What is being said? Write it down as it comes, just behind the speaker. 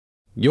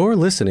You're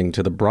listening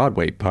to the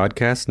Broadway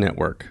Podcast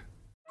Network.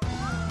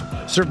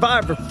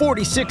 Survivor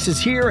 46 is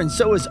here, and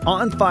so is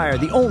On Fire,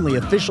 the only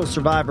official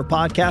Survivor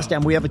podcast,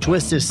 and we have a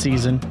twist this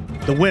season.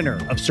 The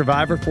winner of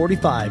Survivor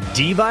 45,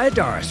 Dee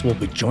Valladares, will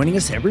be joining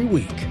us every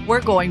week. We're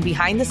going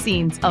behind the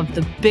scenes of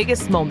the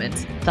biggest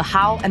moments, the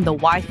how and the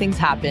why things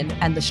happen,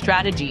 and the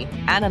strategy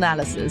and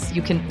analysis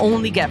you can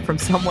only get from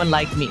someone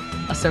like me,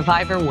 a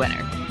Survivor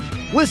winner.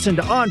 Listen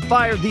to On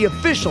Fire, the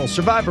official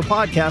Survivor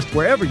podcast,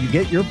 wherever you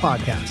get your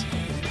podcasts.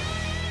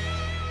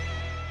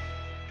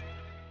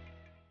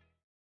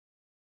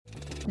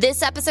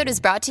 This episode is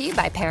brought to you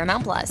by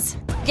Paramount Plus.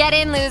 Get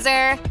in,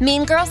 loser!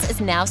 Mean Girls is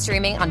now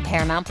streaming on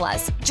Paramount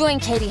Plus. Join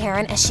Katie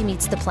Heron as she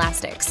meets the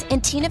plastics in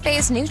Tina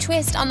Fey's new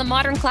twist on the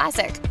modern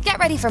classic. Get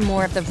ready for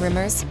more of the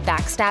rumors,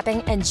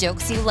 backstabbing, and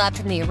jokes you loved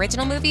from the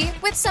original movie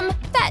with some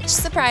fetch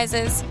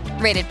surprises.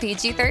 Rated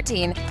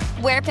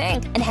PG-13. Wear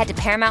pink and head to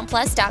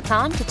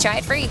ParamountPlus.com to try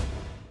it free.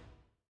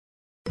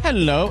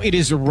 Hello, it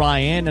is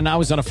Ryan, and I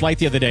was on a flight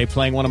the other day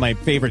playing one of my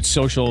favorite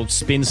social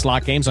spin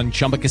slot games on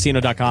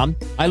ChumbaCasino.com.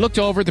 I looked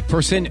over at the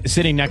person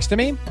sitting next to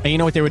me, and you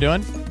know what they were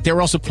doing? They were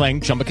also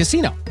playing Chumba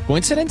Casino.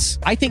 Coincidence?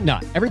 I think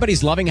not.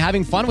 Everybody's loving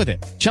having fun with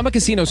it. Chumba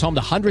Casino is home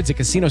to hundreds of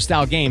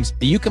casino-style games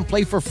that you can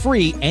play for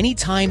free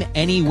anytime,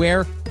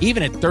 anywhere,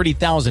 even at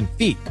 30,000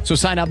 feet. So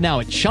sign up now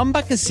at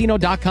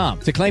ChumbaCasino.com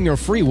to claim your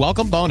free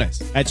welcome bonus.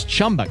 That's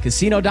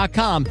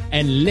ChumbaCasino.com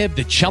and live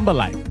the Chumba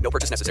life. No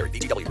purchase necessary.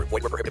 VGW. Void were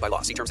prohibited by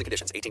law. See terms and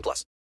conditions. 18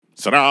 plus.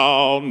 Sit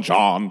down,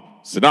 John.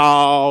 Sit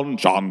down,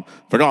 John.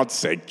 For God's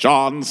sake,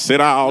 John, sit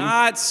down.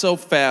 Not so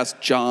fast,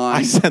 John.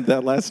 I said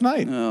that last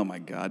night. Oh, my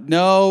God.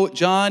 No,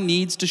 John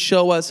needs to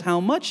show us how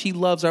much he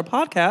loves our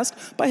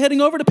podcast by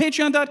heading over to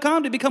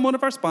patreon.com to become one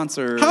of our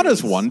sponsors. How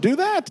does one do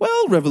that?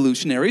 Well,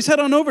 revolutionaries,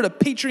 head on over to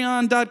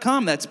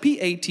patreon.com. That's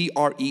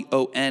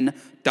patreon.com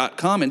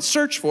and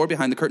search for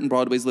Behind the Curtain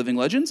Broadway's Living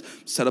Legends.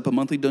 Set up a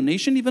monthly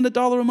donation. Even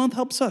 $1 a month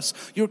helps us.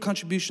 Your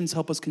contributions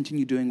help us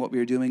continue doing what we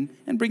are doing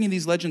and bringing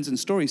these legends and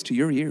stories to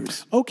your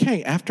ears.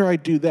 Okay, after I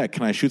do that,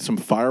 can I shoot some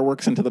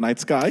fireworks into the night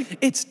sky?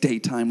 It's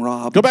daytime,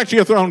 Rob. Go back to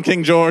your throne,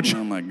 King George.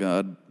 Oh, my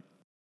God.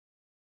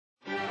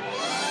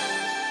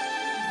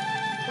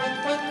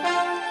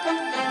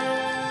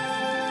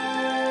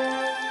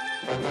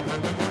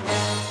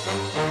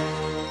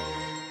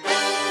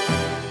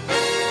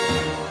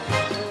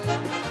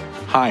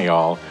 Hi,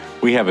 all.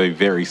 We have a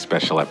very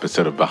special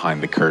episode of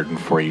Behind the Curtain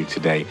for you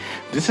today.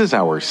 This is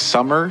our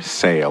summer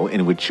sale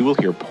in which you will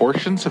hear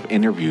portions of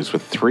interviews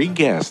with 3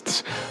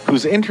 guests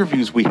whose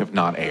interviews we have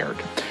not aired.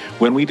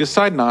 When we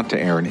decide not to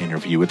air an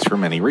interview, it's for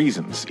many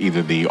reasons.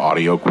 Either the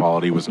audio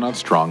quality was not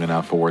strong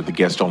enough or the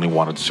guest only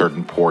wanted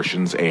certain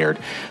portions aired,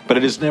 but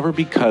it is never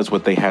because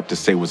what they had to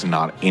say was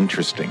not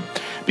interesting.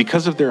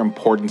 Because of their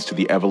importance to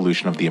the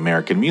evolution of the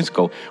American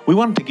musical, we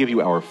wanted to give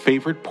you our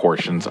favorite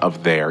portions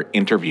of their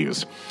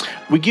interviews.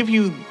 We give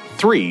you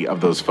 3 of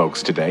those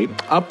folks today.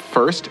 Up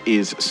first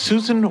is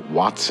Susan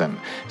Watson.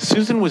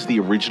 Susan was the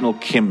original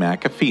Kim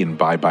McAfee in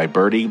Bye Bye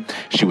Birdie.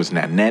 She was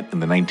Nanette in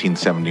the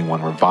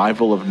 1971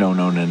 revival of No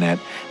No Nanette,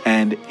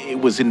 and it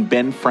was in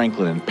Ben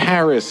Franklin in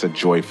Paris, A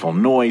Joyful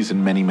Noise,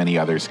 and many, many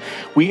others.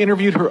 We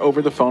interviewed her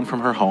over the phone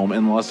from her home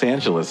in Los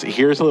Angeles.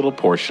 Here's a little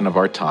portion of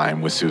our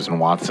time with Susan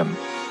Watson.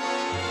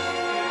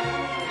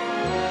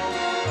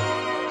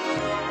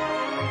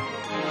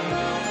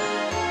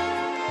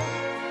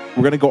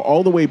 We're going to go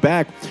all the way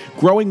back.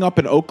 Growing up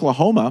in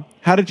Oklahoma,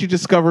 how did you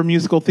discover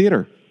musical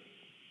theater?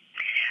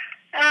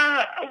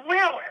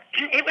 Well,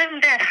 it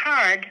wasn't that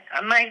hard.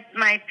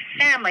 My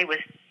family was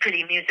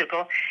pretty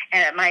musical,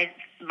 and my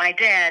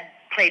dad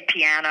played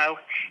piano,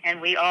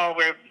 and we all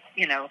were,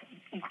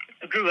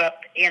 grew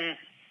up in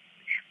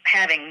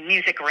having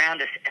music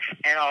around us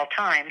at all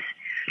times.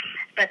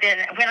 But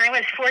then when I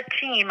was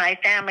 14, my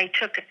family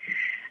took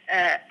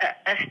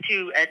us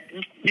to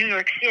New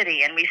York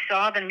City, and we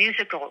saw the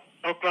musical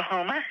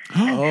Oklahoma.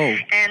 Oh.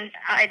 And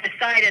I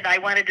decided I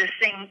wanted to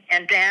sing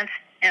and dance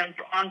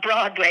on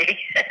Broadway.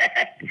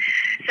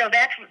 So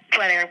that's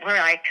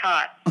where I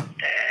caught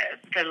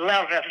the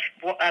love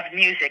of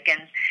music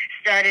and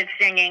started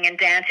singing and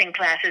dancing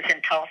classes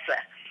in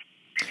Tulsa.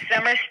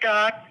 Summer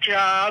stock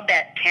job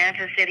at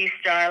Kansas City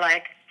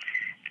Starlight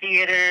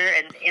Theater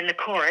and in the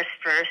chorus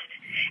first.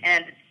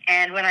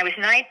 And when I was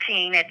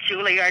 19 at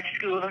Juilliard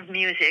School of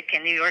Music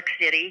in New York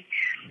City,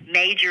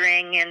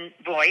 majoring in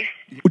voice.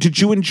 Did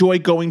you enjoy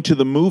going to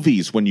the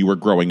movies when you were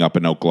growing up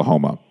in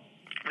Oklahoma?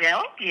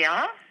 Well,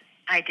 yeah,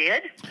 I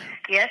did.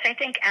 Yes, I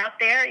think out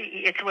there,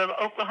 it's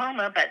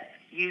Oklahoma, but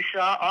you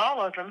saw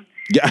all of them.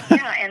 Yeah.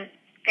 Yeah,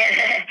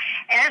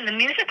 and the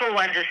musical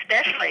ones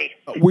especially.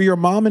 Were your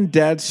mom and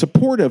dad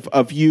supportive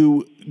of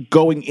you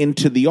going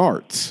into the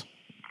arts?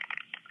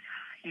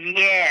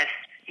 Yes.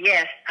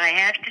 I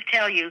have to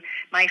tell you,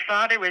 my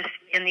father was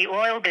in the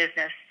oil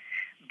business,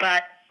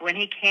 but when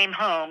he came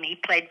home, he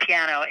played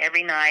piano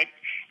every night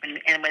and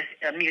was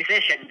a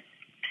musician.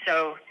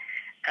 So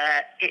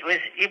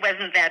it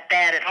wasn't that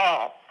bad at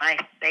all.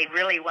 They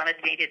really wanted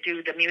me to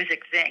do the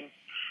music thing.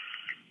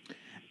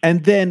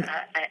 And then,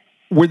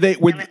 were they?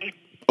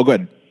 Oh, go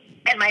ahead.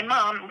 And my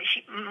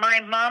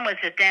mom was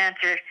a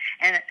dancer,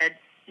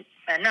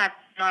 and not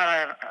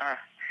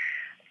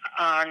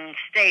on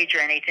stage or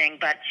anything,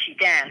 but she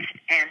danced,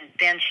 and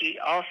then she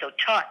also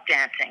taught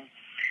dancing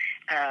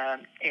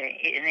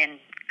in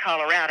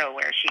Colorado,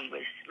 where she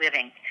was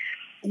living.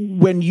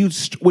 When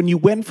you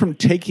went from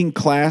taking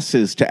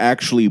classes to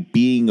actually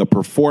being a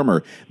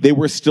performer, they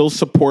were still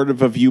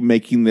supportive of you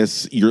making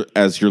this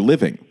as your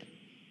living.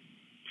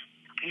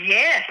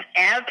 Yes,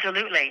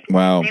 absolutely.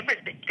 Wow. They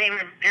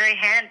were very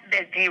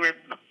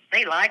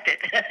they liked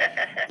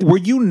it. Were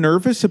you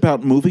nervous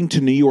about moving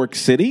to New York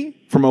City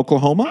from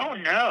Oklahoma? Oh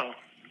no!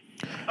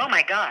 Oh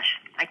my gosh!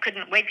 I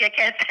couldn't wait to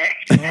get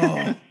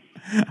there.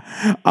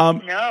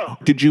 No.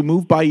 Did you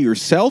move by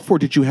yourself, or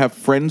did you have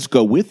friends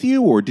go with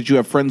you, or did you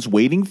have friends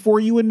waiting for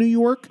you in New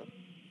York?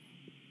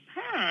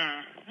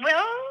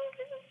 Well,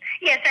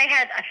 yes, I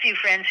had a few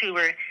friends who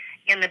were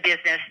in the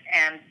business,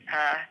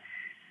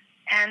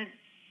 and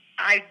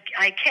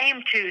I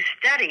came to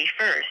study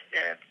first.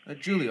 At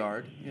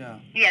Juilliard, yeah.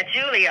 Yeah,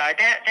 Juilliard.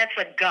 That's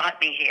what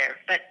got me here.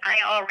 But I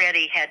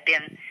already had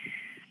been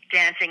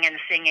dancing and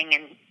singing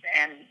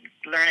and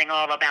learning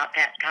all about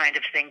that kind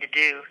of thing to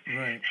do.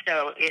 Right.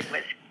 So it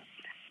was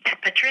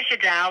Patricia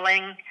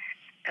Dowling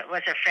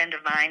was a friend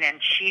of mine,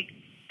 and she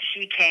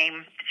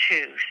came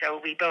too. So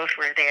we both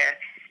were there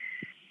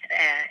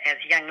as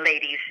young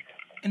ladies.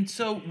 And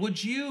so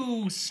would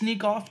you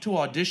sneak off to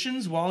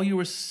auditions while you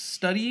were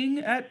studying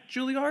at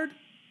Juilliard?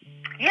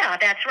 Yeah,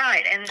 that's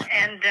right. And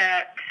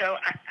so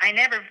I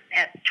never,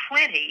 at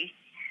 20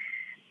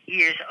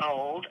 years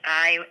old,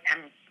 I'm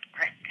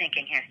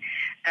thinking here,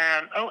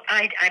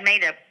 I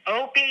made a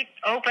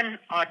open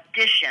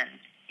audition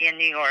in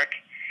New York,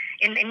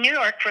 in New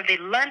York for the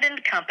London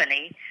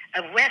company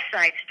of West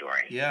Side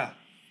Story. Yeah.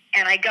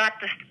 And I got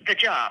the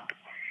job.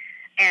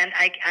 And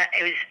I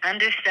was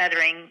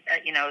understudying,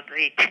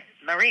 the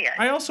Maria.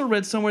 I also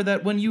read somewhere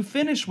that when you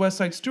finished West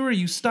Side Story,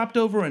 you stopped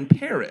over in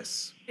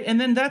Paris. And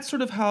then that's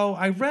sort of how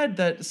I read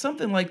that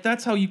something like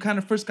that's how you kind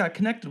of first got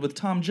connected with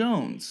Tom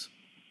Jones.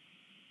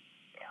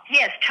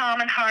 Yes, Tom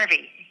and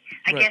Harvey.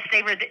 I guess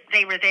they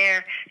were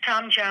there.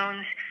 Tom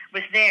Jones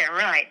was there,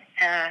 right?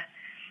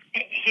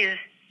 His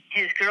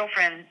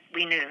girlfriend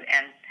we knew,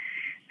 and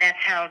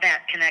that's how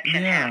that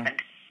connection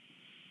happened.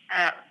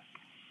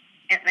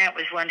 And that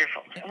was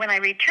wonderful. When I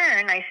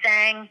returned, I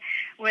sang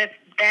with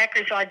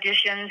Backer's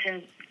auditions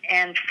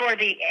and for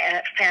the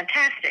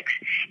Fantastics,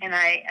 and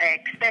I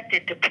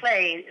expected to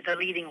play the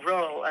leading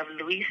role of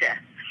Louisa.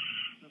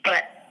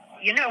 But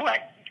you know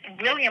what?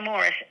 William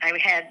Morris, I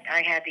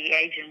had the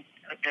agent,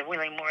 the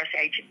William Morris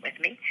agent with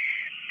me,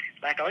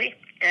 luckily,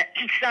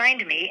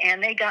 signed me,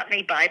 and they got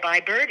me Bye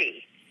Bye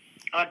Birdie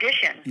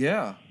audition.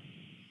 Yeah.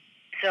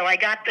 So I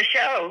got the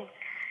show.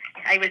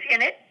 I was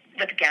in it.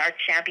 The Gower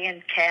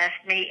Champion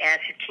cast me as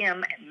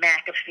Kim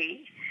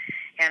McAfee,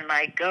 and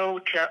my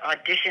go-to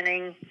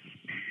auditioning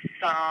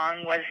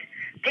song was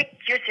 "Pick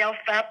Yourself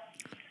Up"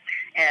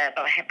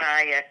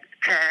 by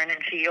Kern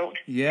and Field.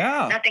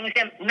 Yeah.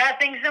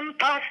 Nothing's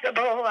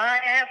impossible. I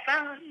have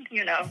found,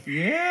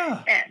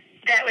 Yeah. And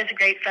that was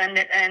great fun.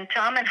 And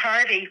Tom and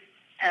Harvey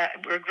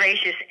were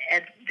gracious.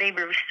 And they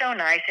were so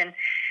nice.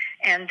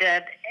 And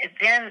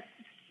then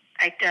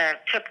I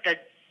took the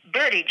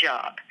Birdie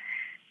job.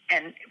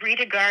 And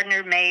Rita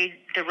Gardner made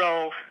the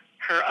role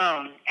her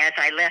own as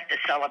I left the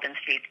Sullivan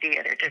Street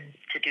Theater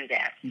to do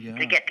that,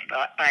 to get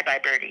Bye Bye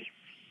Birdie.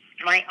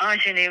 My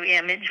ingenue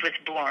image was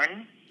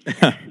born.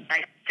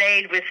 I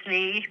stayed with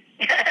me.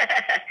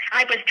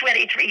 I was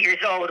 23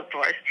 years old, of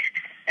course.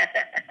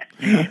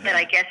 But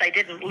I guess I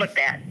didn't look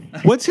that.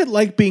 What's it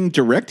like being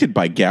directed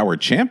by Gower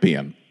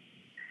Champion?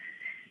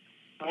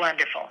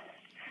 Wonderful.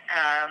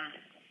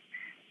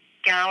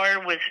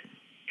 Gower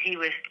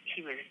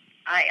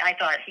I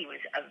thought he was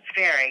a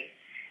very,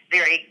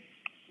 very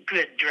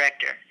good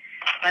director.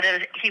 But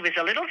he was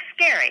a little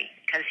scary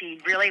because he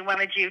really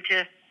wanted you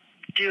to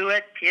do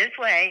it his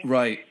way.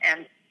 Right.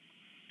 And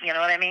you know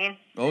what I mean?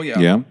 Oh, yeah.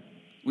 Yeah.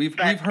 We've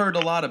heard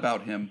a lot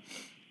about him.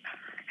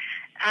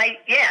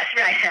 Yes,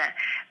 right.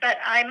 But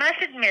I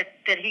must admit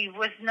that he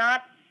was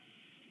not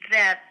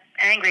that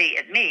angry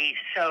at me,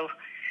 so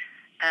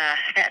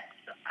that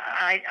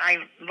I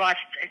watched,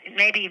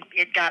 maybe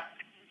it got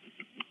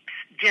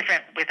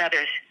different with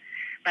others,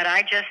 but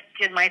I just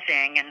did my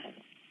thing, and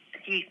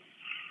he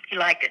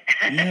liked it.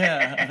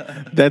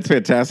 Yeah. That's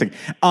fantastic.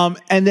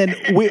 And then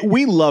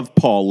we love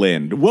Paul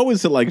Lynde. What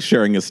was it like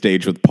sharing a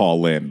stage with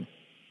Paul Lynde?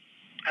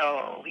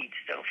 Oh, he's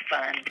so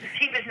fun.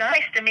 He was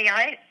nice to me.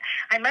 I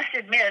must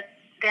admit,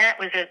 that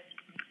was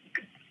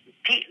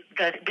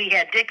we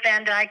had Dick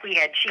Van Dyke, we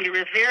had Cheetah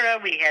Rivera,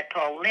 we had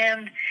Paul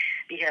Lynde,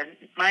 we had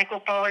Michael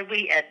Pollard,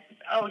 we had,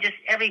 just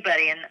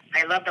everybody, and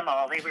I loved them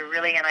all. They were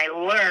really, and I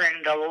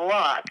learned a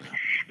lot.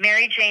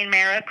 Mary Jane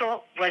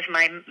Miracle was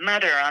my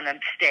mother on the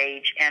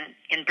stage and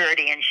in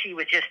Birdie, and she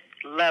was just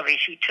lovely.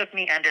 She took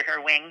me under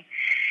her wing.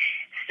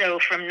 So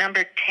from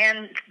number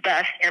 10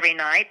 bus every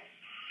night,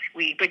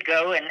 we would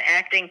go and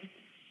acting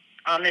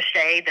on the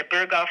stage, the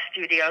Berghoff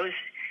Studios,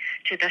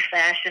 to the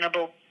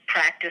fashionable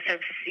practice of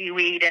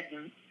seaweed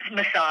and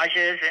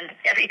massages and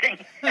everything.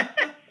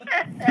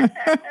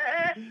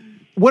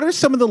 What are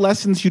some of the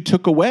lessons you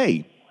took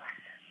away?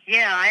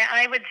 Yeah,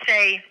 I would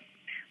say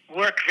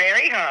work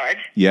very hard.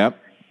 Yep.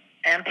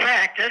 And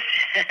practice.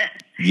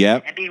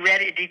 Yep. And be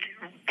ready to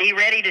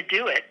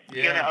do it.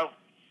 Yeah. You know.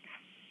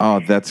 Oh,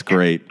 that's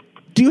great.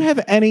 Do you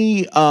have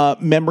any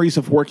memories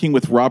of working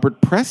with Robert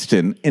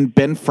Preston in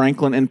Ben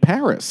Franklin in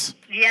Paris?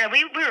 Yeah,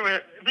 we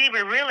were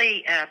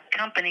really,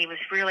 company was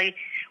really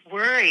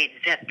worried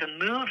that the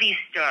movie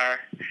star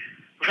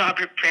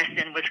Robert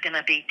Preston was going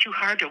to be too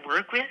hard to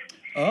work with.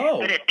 Oh.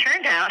 But it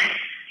turned out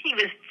he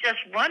was just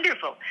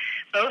wonderful,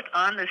 both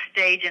on the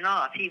stage and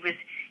off. He was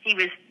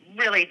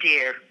really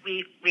dear.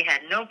 We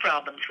had no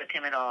problems with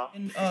him at all.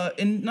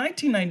 In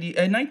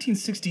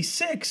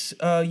 1966,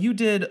 you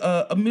did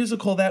a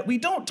musical that we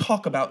don't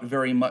talk about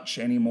very much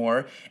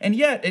anymore, and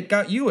yet it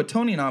got you a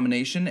Tony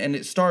nomination, and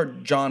it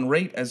starred John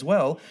Raitt as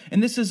well.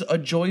 And this is A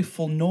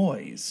Joyful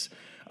Noise.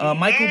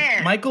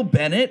 Michael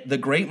Bennett, the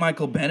great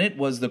Michael Bennett,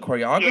 was the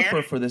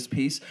choreographer for this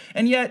piece,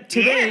 and yet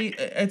today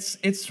it's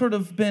sort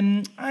of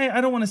been, I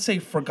don't want to say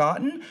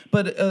forgotten,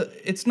 but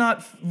it's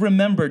not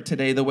remembered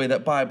today the way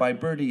that Bye Bye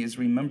Birdie is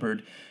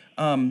remembered.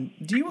 Do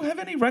you have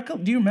any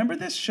do you remember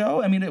this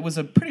show? I mean, it was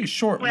a pretty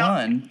short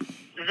run.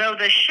 Though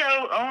the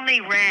show only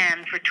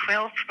ran for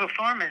 12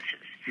 performances.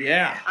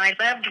 Yeah. I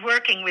loved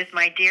working with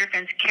my dear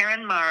friends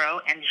Karen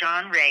Morrow and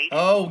John Raitt.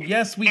 Oh,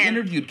 yes, we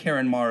interviewed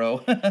Karen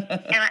Morrow.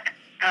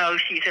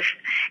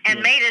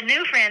 Made a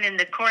new friend in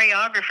the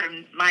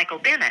choreographer Michael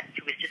Bennett,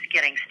 who was just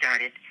getting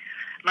started.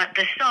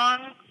 The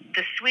song,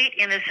 "The Sweet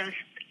Innocence,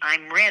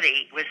 I'm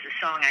Ready," was the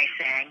song I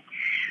sang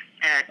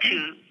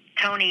to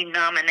Tony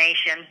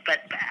nomination.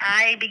 But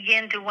I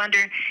begin to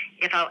wonder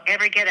if I'll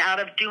ever get out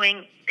of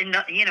doing.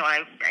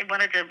 I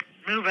wanted to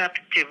move up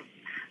to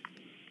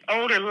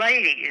older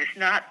ladies,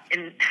 not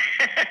in.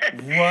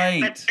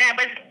 Right. But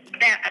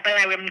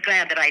I'm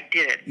glad that I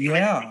did it.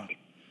 Yeah.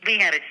 We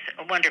had a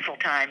wonderful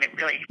time. It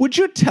really. Would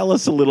you tell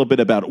us a little bit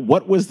about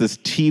what was this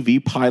TV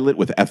pilot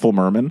with Ethel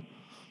Merman?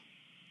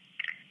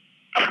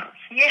 Oh,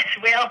 yes,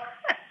 well,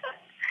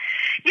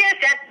 yes,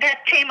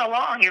 that came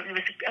along. It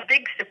was a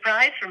big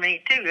surprise for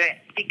me too,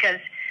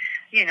 because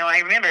I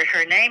remembered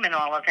her name and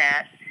all of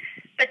that.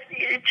 But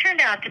it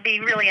turned out to be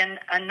really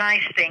a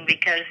nice thing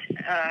because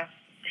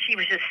she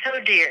was just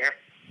so dear.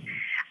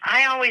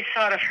 I always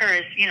thought of her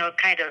as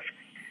kind of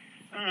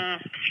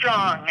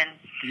strong and.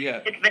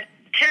 Yeah. But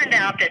turned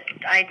out that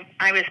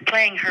I was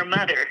playing her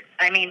mother.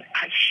 I mean,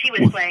 she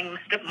was playing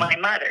my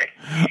mother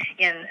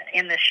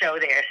in the show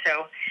there.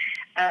 So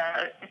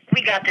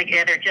we got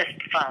together just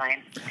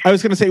fine. I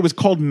was going to say it was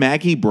called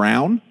Maggie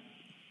Brown.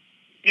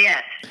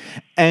 Yes.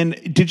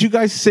 And did you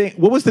guys sing?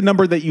 What was the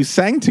number that you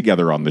sang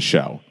together on the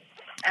show?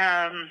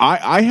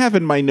 I have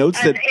in my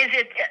notes that. Is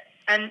it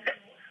an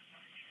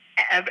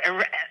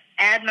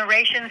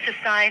Admiration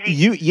Society?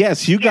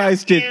 You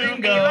guys did. You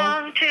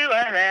belong to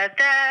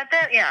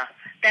yeah.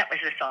 That was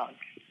the song.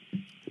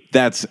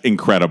 That's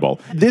incredible.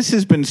 This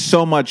has been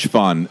so much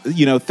fun.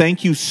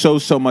 Thank you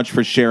so much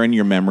for sharing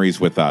your memories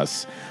with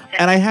us.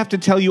 And I have to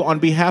tell you, on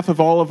behalf of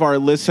all of our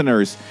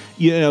listeners,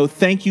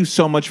 thank you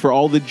so much for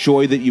all the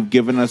joy that you've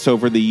given us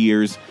over the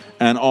years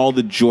and all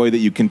the joy that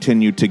you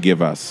continue to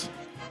give us.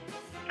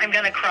 I'm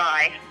going to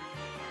cry.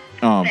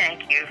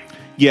 Thank you.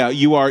 Yeah,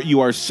 you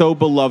are so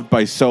beloved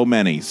by so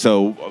many.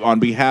 So on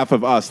behalf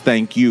of us,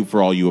 thank you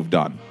for all you have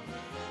done.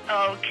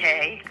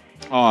 Okay.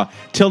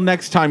 Till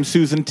next time,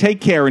 Susan,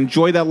 take care.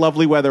 Enjoy that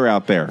lovely weather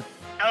out there.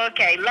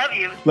 Okay, love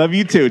you. Love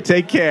you too.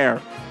 Take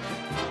care.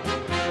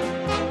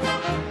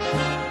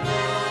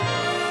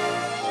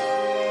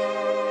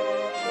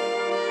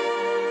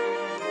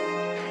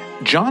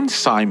 John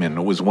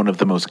Simon was one of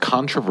the most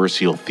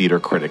controversial theater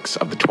critics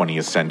of the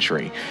 20th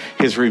century.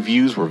 His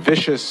reviews were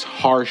vicious,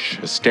 harsh,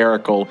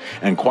 hysterical,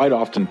 and quite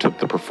often took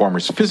the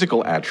performer's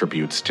physical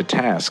attributes to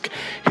task.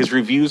 His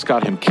reviews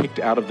got him kicked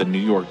out of the New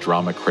York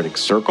Drama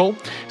Critics Circle.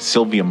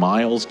 Sylvia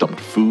Miles dumped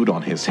food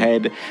on his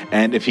head,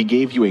 and if he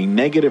gave you a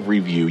negative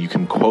review, you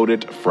can quote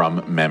it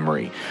from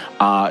memory.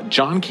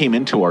 John came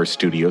into our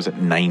studios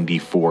at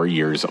 94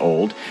 years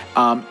old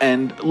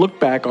and looked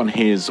back on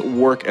his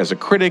work as a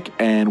critic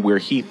and where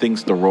he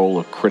thinks the role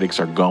of critics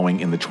are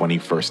going in the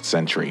 21st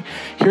century.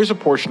 Here's a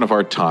portion of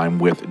our time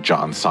with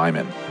John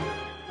Simon.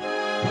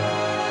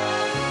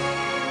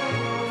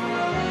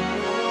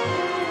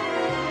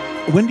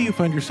 When do you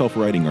find yourself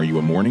writing? Are you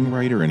a morning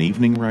writer, an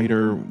evening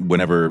writer,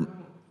 whenever?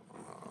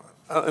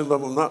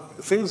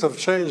 Things have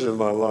changed in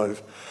my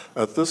life.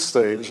 At this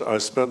stage, I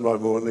spend my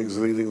mornings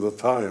reading the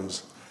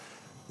Times,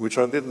 which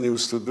I didn't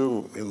used to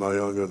do in my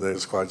younger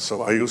days quite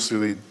so. I used to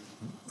read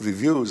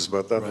reviews,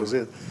 but that was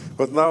it.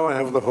 But now I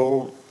have the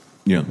whole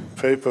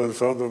paper in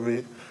front of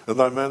me,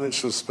 and I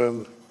manage to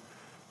spend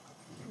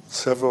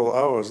several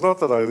hours. Not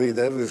that I read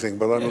everything,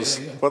 but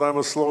I'm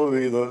a slow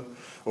reader,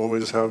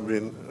 always have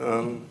been,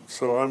 and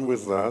so I'm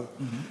with that.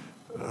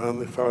 Mm-hmm.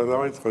 And if I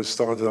write, I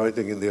start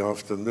writing in the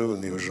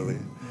afternoon usually,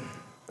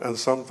 and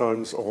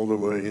sometimes all the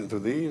way into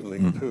the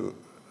evening too,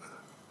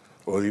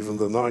 or even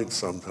the night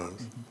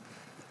sometimes.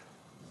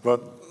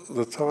 But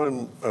the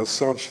time as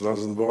such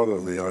doesn't bother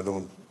me. I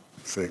don't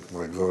think,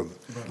 my God,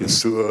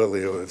 it's too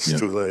early or it's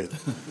too late.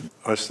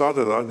 I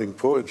started writing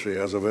poetry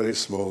as a very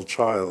small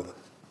child.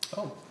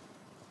 Oh.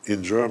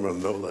 In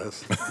German, no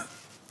less.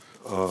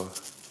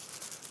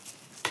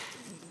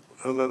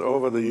 And then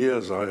over the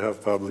years, I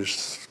have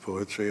published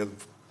poetry, and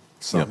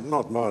some,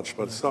 not much,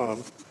 but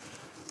some.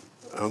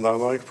 And I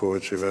like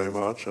poetry very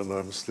much, and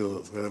I'm still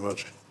very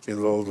much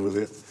involved with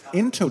it.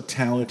 In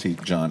totality,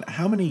 John,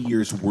 how many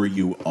years were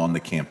you on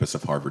the campus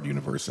of Harvard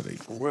University?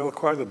 Well,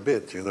 quite a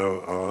bit,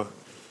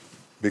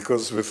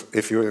 because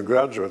if you're in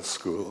graduate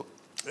school,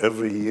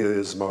 every year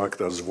is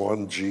marked as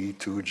 1G,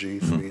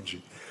 2G,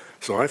 3G.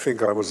 So I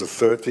think I was a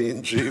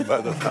 13G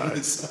by the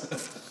time.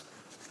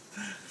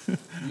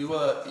 You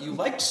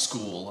liked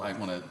school, I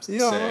want to say.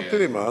 Yeah,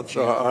 pretty much.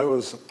 I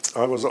was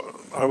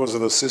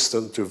an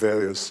assistant to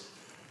to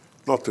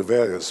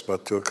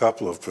a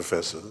couple of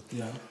professors.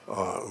 Yeah.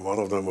 One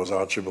of them was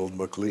Archibald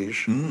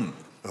MacLeish, and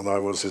I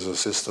was his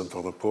assistant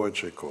on a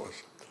poetry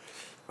course.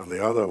 And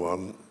the other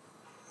one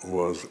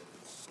was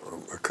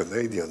a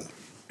Canadian,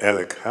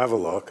 Eric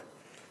Havelock,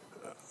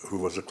 who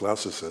was a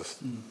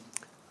classicist,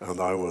 and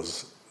I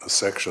was a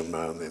section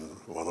man in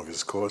one of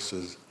his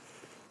courses.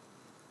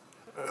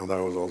 And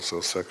I was also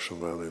a section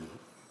man in,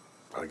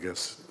 I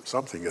guess,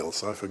 something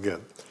else, I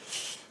forget.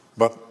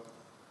 But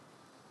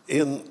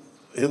that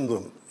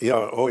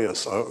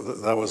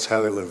was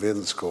Harry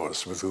Levin's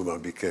course, with whom I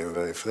became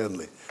very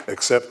friendly,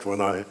 except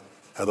when I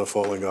had a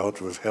falling out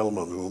with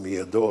Hellman, whom he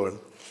adored.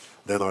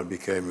 Then I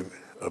became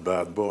a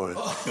bad boy.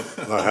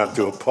 And I had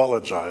to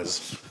apologize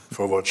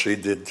for what she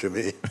did to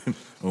me.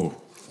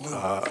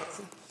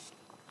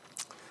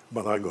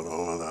 But I got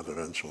over that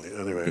eventually.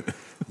 Anyway,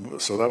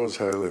 so that was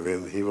Harry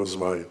Levin. He was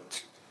my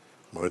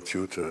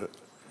tutor.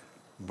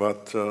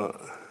 But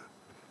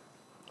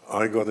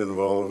I got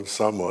involved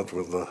somewhat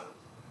with the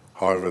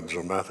Harvard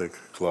Dramatic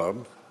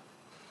Club.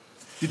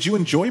 Did you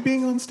enjoy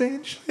being on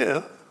stage?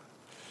 Yeah.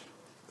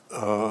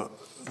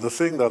 The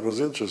thing that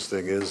was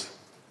interesting is,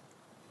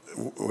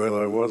 when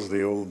I was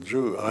the old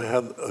Jew, I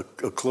had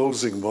a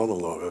closing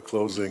monologue, a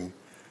closing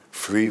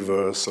free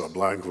verse or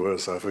blank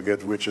verse. I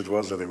forget which it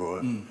was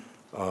anymore.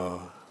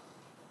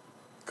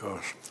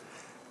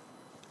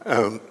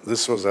 And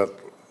this was at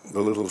the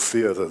little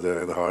theater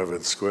there in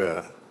Harvard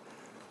Square.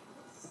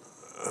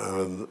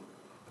 And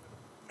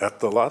at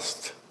the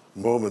last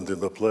moment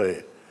in the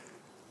play,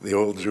 the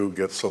old Jew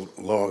gets a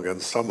long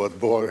and somewhat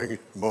boring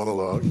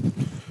monologue,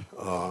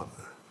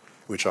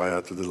 which I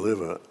had to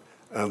deliver.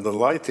 And the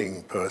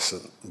lighting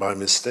person, by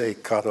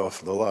mistake, cut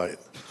off the light,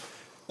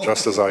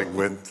 just as I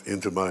went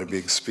into my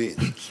big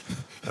speech.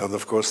 And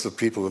of course, the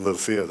people in the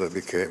theater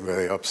became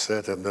very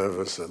upset and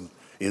nervous and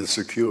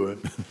insecure.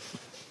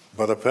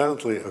 But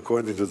apparently,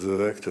 according to the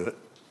director,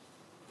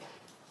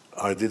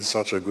 I did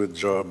such a good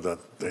job that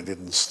they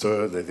didn't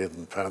stir, they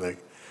didn't panic,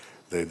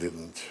 they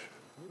didn't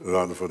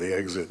run for the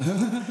exit.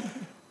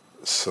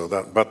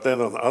 But then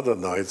on other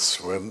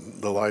nights, when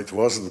the light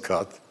wasn't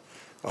cut,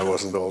 I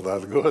wasn't all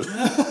that good.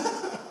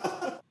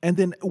 And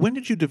then when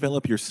did you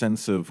develop your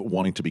sense of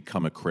wanting to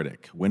become a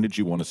critic? When did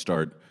you want to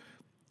start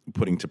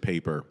putting to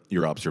paper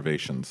your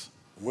observations?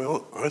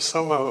 Well, I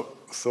somehow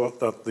thought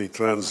that the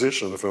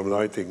transition from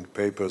writing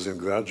papers in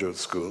graduate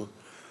school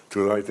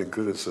to writing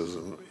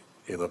criticism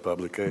in a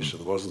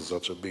publication wasn't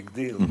such a big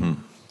deal.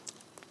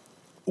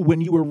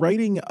 When you were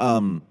writing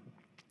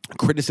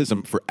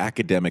criticism for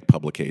academic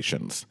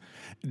publications,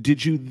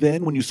 did you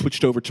then, when you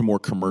switched over to more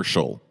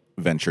commercial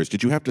ventures,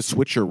 did you have to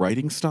switch your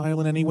writing style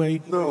in any way?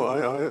 No,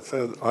 I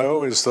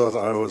always thought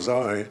I was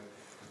I,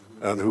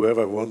 and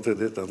whoever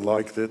wanted it and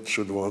liked it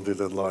should want it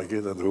and like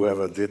it, and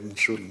whoever didn't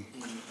shouldn't.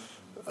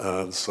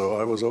 And so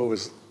I was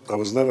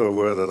never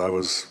aware that I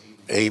was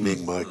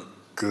aiming my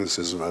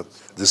criticism at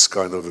this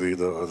kind of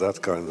reader or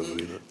that kind of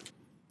reader.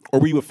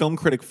 Or were you a film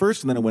critic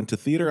first and then it went to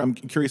theater? I'm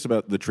curious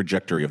about the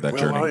trajectory of that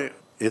journey.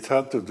 It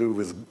had to do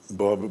with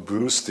Bob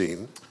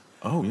Brustein.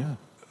 Oh, yeah.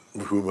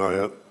 Whom I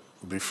had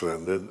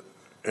befriended.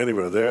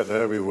 Anyway,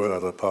 there we were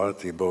at a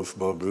party, both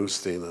Bob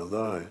Brustein and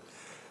I,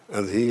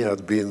 and he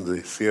had been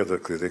the theater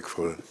critic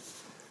for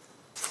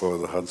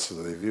the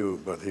Hudson Review,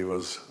 but he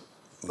was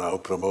now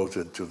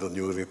promoted to the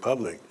New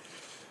Republic.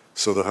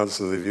 So the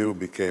Hudson Review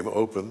became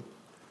open,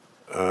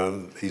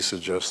 and I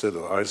suggested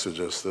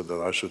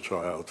that I should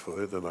try out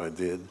for it, and I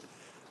did,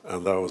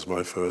 and that was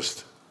my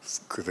first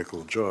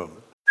critical job.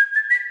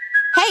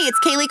 Hey, it's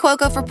Kaylee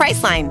Cuoco for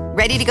Priceline.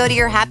 Ready to go to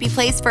your happy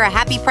place for a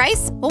happy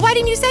price? Well, why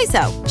didn't you say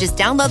so? Just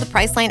download the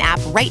Priceline app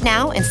right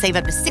now and save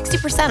up to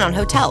 60% on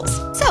hotels.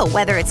 So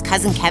whether it's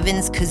Cousin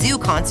Kevin's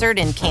Kazoo Concert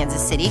in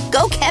Kansas City,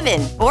 go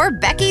Kevin, or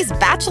Becky's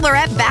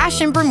Bachelorette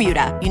Bash in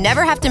Bermuda, you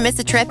never have to miss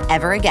a trip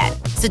ever again.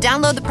 So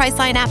download the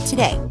Priceline app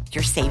today.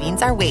 Your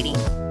savings are waiting.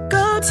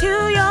 Go to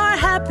your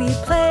happy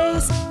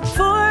place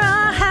for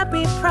a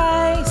happy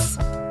price.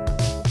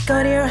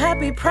 Go to your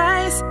happy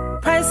price,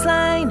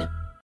 Priceline.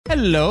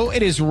 Hello,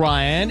 it is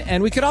Ryan,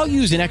 and we could all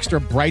use an extra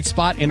bright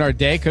spot in our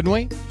day, couldn't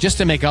we? Just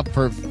to make up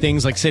for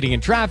things like sitting in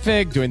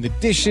traffic, doing the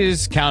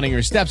dishes, counting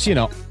your steps,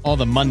 all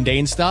the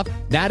mundane stuff.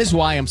 That is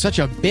why I'm such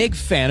a big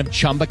fan of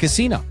Chumba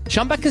Casino.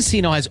 Chumba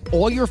Casino has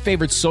all your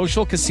favorite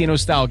social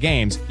casino-style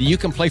games that you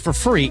can play for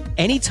free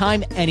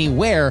anytime,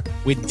 anywhere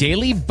with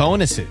daily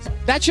bonuses.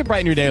 That should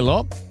brighten your day a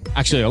little.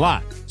 Actually, a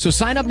lot. So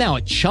sign up now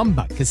at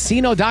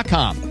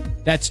ChumbaCasino.com.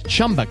 That's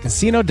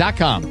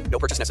ChumbaCasino.com. No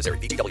purchase necessary.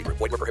 VGW Group.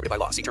 Void where prohibited by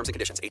law. See terms and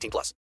conditions.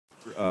 18+.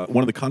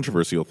 One of the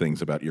controversial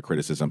things about your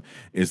criticism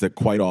is that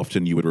quite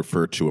often you would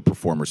refer to a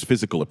performer's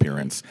physical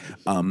appearance.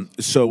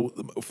 So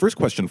first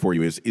question for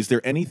you is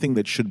there anything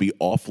that should be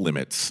off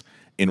limits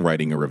in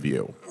writing a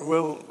review?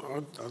 Well,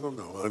 I don't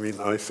know. I mean,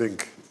 I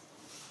think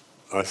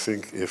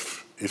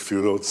if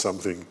you wrote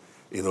something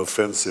in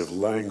offensive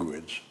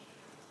language,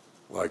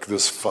 like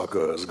this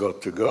fucker has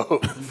got to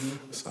go.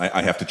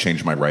 I have to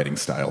change my writing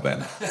style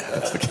then.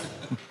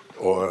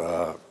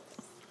 Or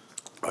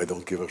I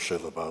don't give a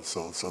shit about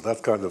so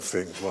that kind of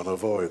thing one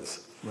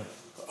avoids,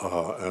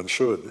 and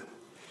should.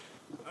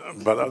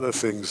 But other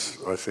things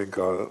I think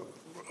are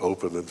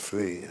open and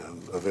free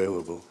and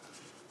available.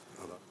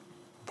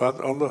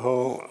 But on the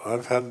whole,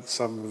 I've had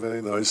some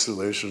very nice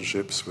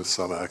relationships with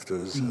some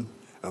actors and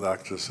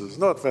actresses,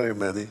 not very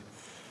many.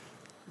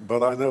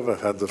 But I never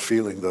had the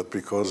feeling that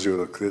because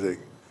you're a critic,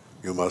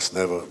 you must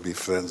never be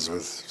friends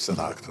with an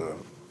actor.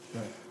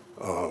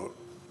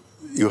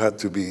 You had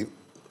to be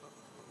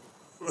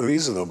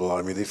reasonable.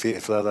 I mean, if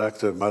that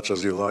actor, much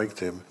as you liked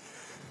him,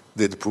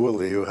 did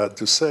poorly, you had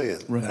to say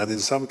it. Right. And in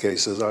some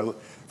cases, I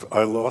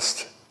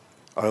lost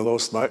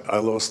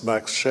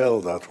Max Schell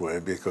that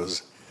way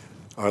because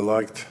I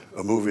liked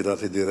a movie that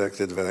he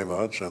directed very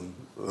much and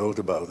wrote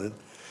about it.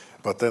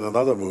 But then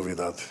another movie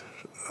that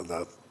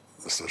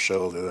Mr.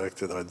 Schell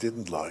directed I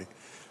didn't like,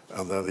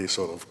 and then he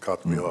sort of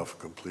cut me off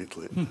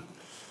completely.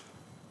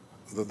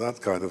 That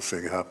kind of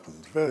thing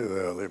happened very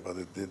rarely, but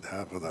it did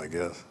happen, I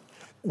guess.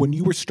 When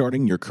you were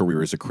starting your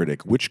career as a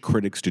critic, which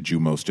critics did you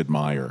most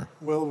admire?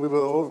 Well,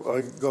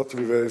 I got to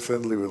be very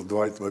friendly with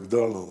Dwight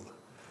MacDonald,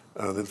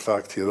 and in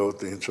fact, he wrote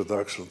the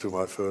introduction to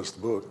my first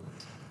book,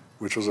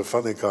 which was a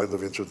funny kind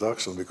of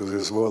introduction because it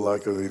was more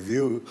like a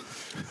review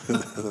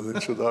than an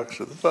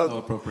introduction. But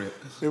appropriate.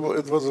 It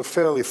was a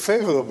fairly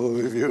favorable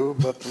review,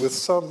 but with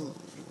some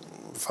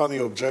funny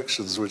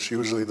objections which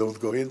usually don't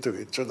go into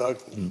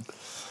introduction.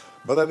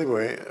 But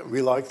anyway,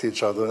 we liked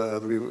each other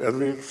and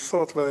we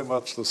thought very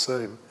much the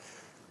same.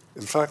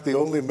 In fact, the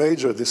only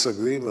major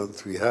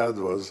disagreement we had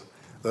was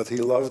that he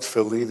loved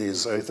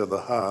Fellini's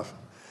 8.5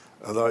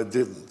 and I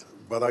didn't.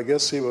 But I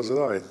guess he was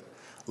right.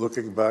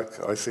 Looking back,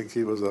 I think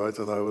he was right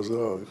and I was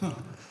wrong.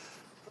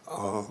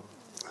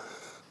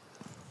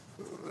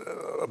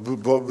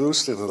 Bob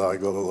Bluestein and I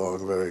got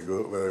along very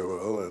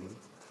well, and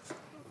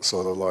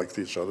sort of liked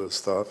each other's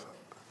stuff.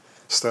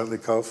 Stanley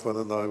Kaufman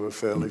and I were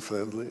fairly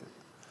friendly,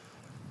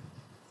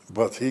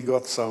 but he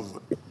got some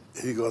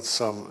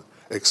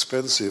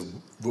expensive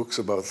books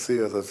about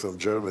theater from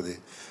Germany,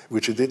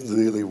 which he didn't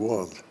really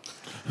want.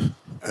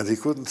 And he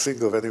couldn't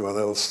think of anyone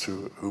else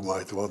who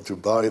might want to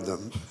buy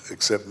them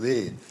except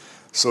me.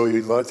 So he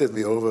invited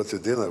me over to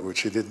dinner,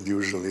 which he didn't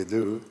usually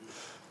do,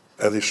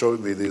 and he showed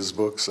me these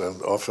books and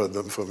offered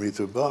them for me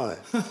to buy.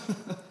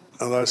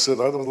 And I said,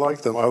 I don't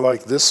like them, I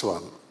like this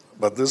one.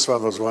 But this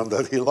one was one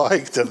that he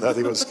liked and that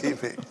he was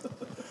keeping.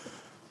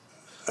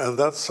 And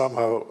that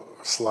somehow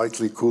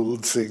slightly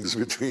cooled things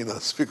between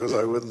us because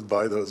I wouldn't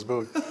buy those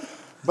books.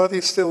 But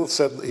he still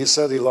said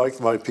he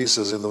liked my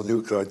pieces in the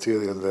New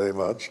Criterion very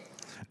much.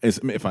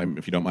 If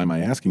you don't mind my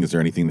asking, is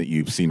there anything that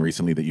you've seen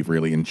recently that you've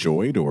really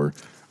enjoyed or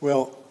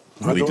really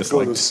I don't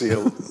disliked? Go to see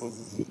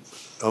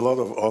a lot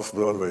of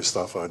off-Broadway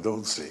stuff I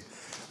don't see,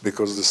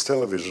 because this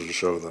television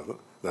show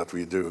that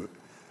we do,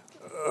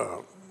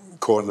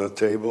 Corner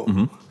Table,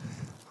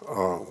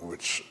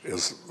 which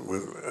is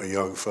with a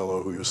young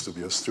fellow who used to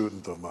be a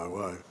student of my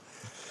wife.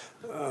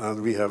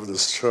 And we have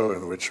this show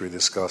in which we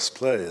discuss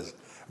plays.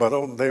 But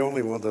they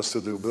only want us to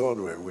do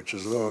Broadway, which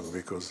is wrong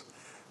because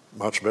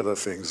much better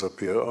things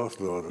appear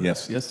off-Broadway.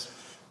 Yes.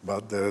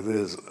 But there it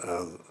is.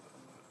 And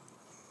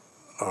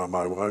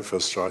my wife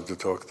has tried to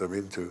talk them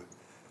into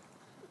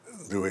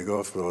doing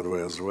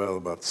off-Broadway as well,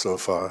 but so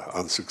far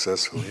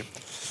unsuccessfully.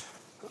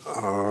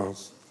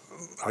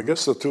 I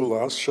guess the two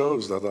last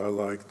shows that I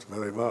liked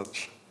very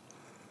much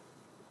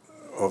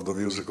of the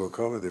musical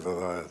comedy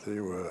variety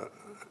were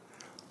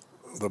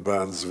The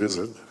Band's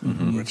Visit,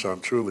 which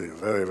I'm truly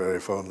very, very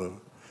fond of.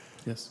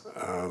 Yes.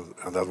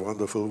 And That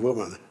Wonderful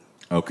Woman.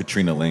 Oh,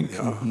 Katrina Link.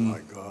 Yeah, oh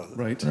my God.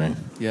 Right.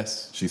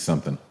 Yes. She's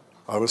something.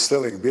 I was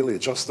telling Billy,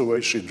 just the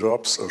way she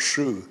drops a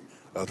shoe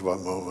at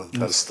one moment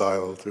has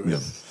style to it.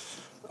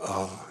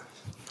 Yeah.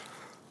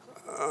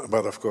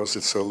 But of course,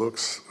 it's her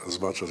looks as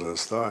much as her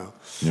style.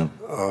 Yeah.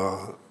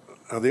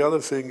 And the other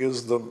thing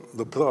is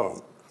the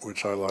prom.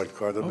 which I liked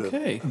quite a bit.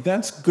 Okay.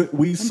 That's good.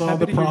 We saw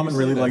The Prom and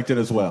really liked it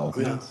as well.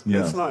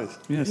 Yeah. It's nice.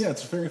 Yes. Yeah,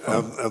 it's very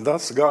fun. And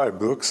that guy,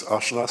 Brooks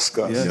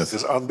Ashnaskas, Yes.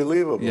 is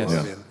unbelievable. Yes.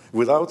 I mean,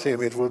 without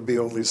him, it would be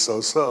only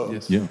so-so.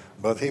 Yes. Yeah.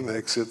 But he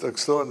makes it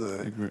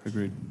extraordinary.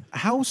 Agreed.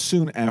 How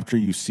soon after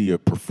you see a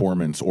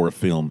performance or a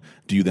film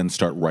do you then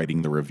start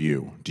writing the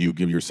review? Do you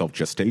give yourself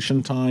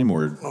gestation time,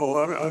 or?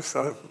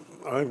 Oh,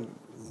 I'm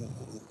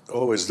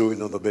always doing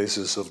it on the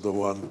basis of the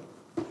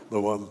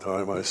one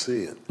time I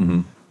see it.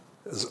 Mm-hmm.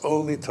 It's the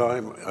only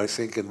time, I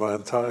think, in my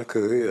entire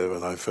career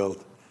when I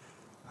felt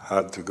I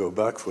had to go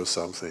back for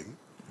something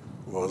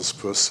was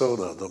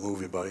Persona, the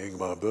movie by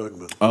Ingmar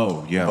Bergman.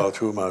 Oh, yeah. About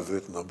whom I've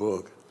written a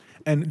book.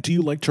 And do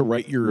you like to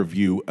write your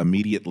review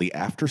immediately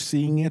after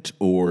seeing it,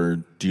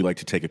 or do you like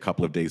to take a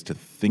couple of days to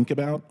think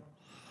about?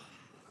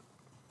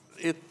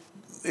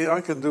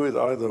 I can do it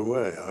either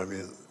way. I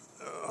mean,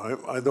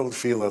 I don't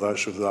feel that I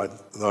should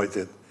write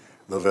it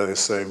the very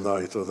same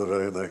night or the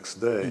very next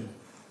day.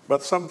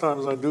 But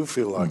sometimes I do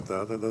feel like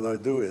that, and then I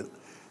do it.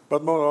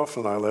 But more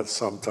often I let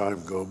some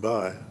time go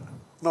by.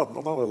 Not a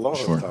lot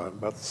Sure. of time,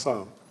 but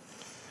some.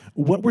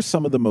 What were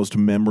some of the most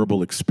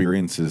memorable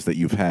experiences that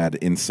you've had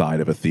inside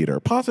of a theater,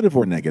 positive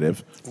or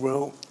negative?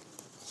 Well,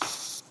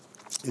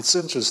 it's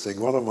interesting.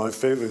 One of my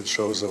favorite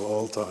shows of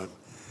all time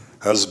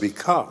has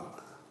become,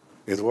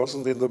 it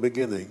wasn't in the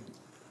beginning,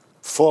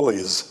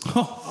 Follies.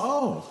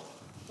 Oh.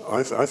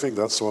 I think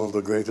that's one of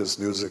the greatest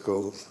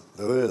musicals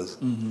there is.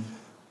 Mm-hmm.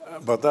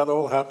 But that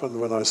all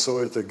happened when I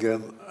saw it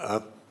again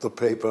at the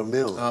Paper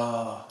Mill.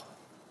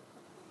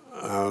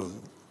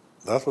 And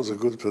that was a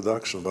good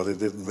production, but it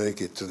didn't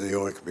make it to New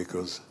York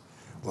because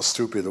the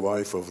stupid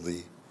wife of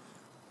the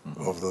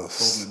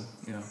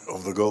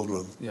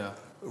Goldman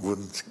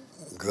wouldn't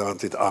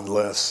grant it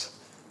unless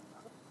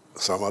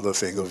some other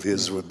thing of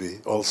his would be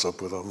also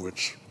put on,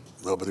 which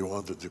nobody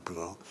wanted to put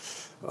on.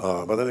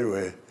 But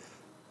anyway,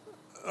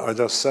 I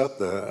just sat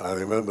there, I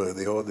remember, in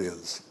the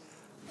audience,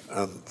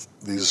 and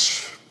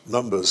these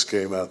numbers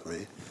came at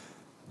me,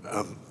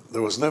 and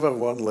there was never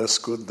one less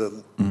good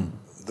than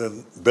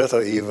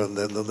better even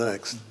than the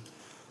next.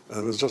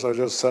 And it was just, I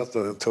just sat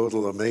there in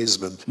total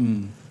amazement.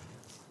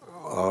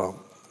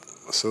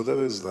 So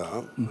there is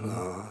that.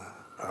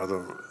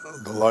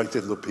 The Light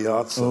in the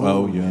Piazza.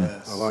 Oh,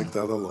 yes. I like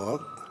that a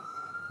lot.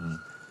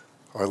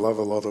 I love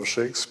a lot of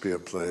Shakespeare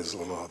plays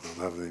a lot,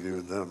 and have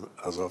reviewed them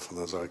as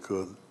often as I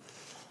could.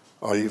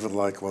 I even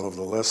like one of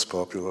the less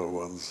popular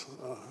ones.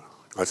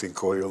 I think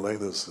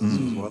Coriolanus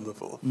is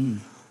wonderful.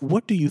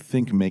 What do you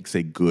think makes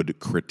a good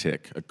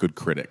critic, a good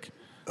critic?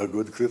 A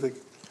good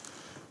critic?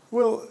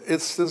 Well,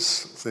 it's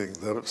this thing.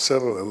 There are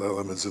several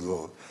elements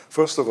involved.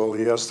 First of all,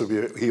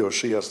 he or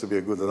she has to be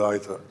a good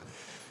writer,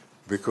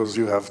 because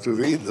you have to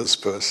read this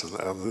person,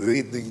 and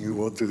reading, you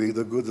want to read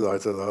a good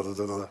writer rather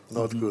than a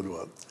not good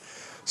one.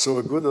 So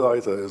a good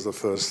writer is the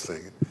first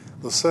thing.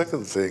 The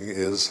second thing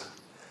is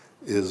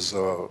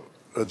a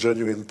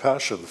genuine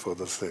passion for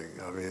the thing.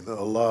 I mean,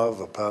 a love,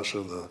 a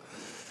passion,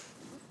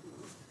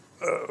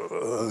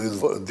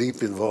 a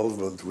deep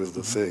involvement with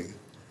the thing.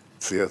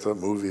 Theater,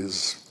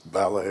 movies,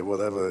 ballet,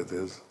 whatever it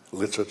is,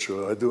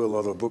 literature. I do a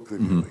lot of book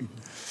reviewing.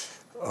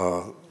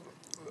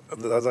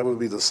 That would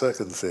be the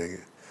second thing.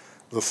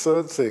 The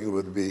third thing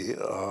would be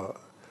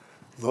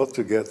not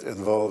to get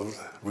involved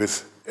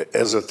with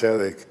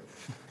esoteric,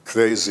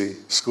 crazy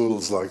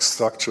schools like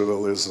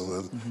structuralism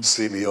and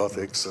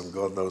semiotics and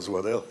God knows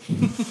what else.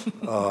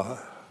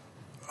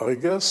 I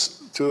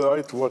guess to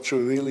write what you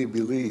really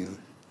believe,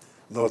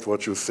 not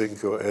what you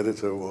think your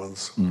editor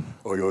wants,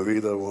 or your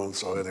reader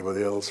wants, or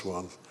anybody else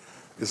wants.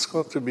 It's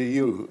got to be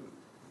you,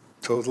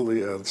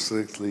 totally and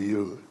strictly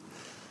you.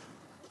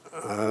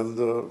 And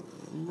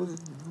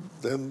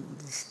then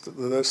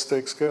the rest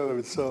takes care of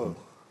itself.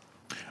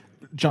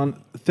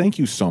 John, thank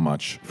you so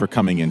much for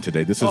coming in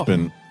today. This has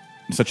been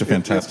such a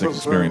fantastic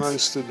experience. It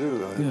was very nice to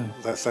do.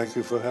 I thank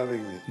you for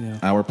having me.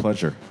 Our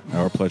pleasure.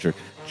 Our pleasure.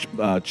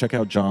 Check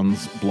out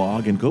John's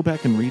blog and go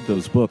back and read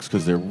those books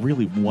because they're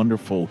really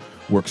wonderful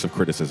works of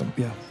criticism.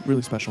 Yeah,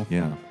 really special.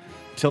 Yeah.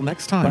 Till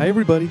next time. Bye,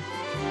 everybody.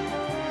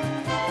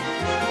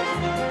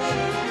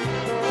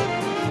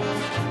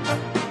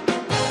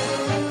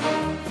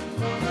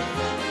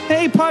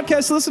 Hey,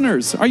 podcast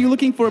listeners! Are you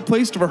looking for a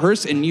place to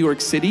rehearse in New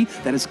York City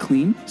that is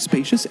clean,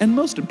 spacious, and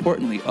most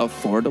importantly,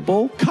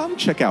 affordable? Come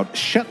check out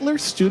Shetler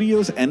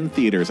Studios and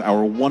Theaters,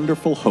 our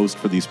wonderful host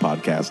for these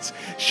podcasts.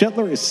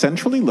 Shetler is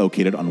centrally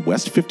located on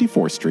West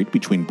 54th Street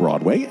between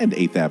Broadway and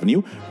 8th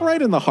Avenue,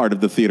 right in the heart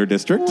of the theater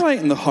district. Right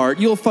in the heart,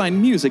 you'll find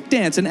music,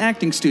 dance, and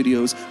acting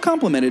studios,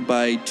 complemented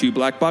by 2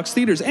 black box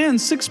theaters and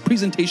 6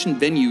 presentation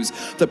venues.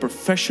 The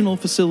professional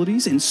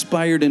facilities,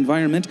 inspired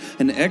environment,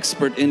 and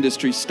expert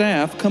industry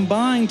staff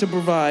combine to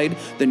provide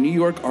the New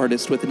York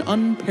artist with an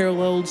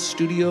unparalleled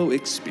studio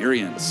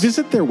experience.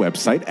 Visit their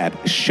website at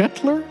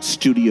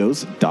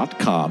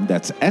shetlerstudios.com.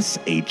 That's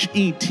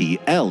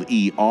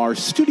SHETLER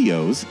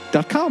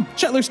studios.com.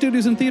 Shetler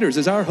Studios and Theaters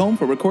is our home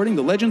for recording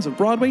the legends of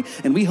Broadway,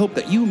 and we hope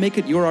that you make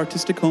it your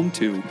artistic home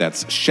too.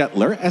 That's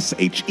Shetler,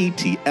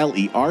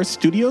 SHETLER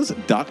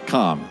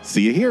studios.com.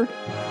 See you here.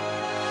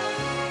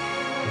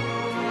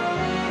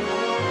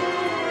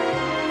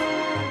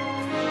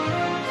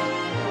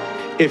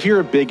 If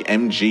you're a big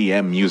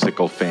MGM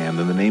musical fan,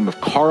 then the name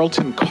of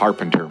Carlton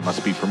Carpenter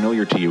must be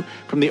familiar to you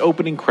from the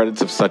opening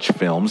credits of such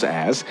films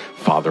as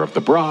Father of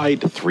the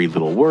Bride, Three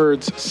Little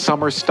Words,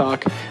 Summer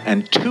Stock,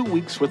 and 2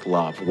 Weeks with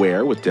Love,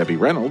 where, with Debbie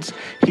Reynolds,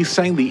 he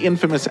sang the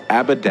infamous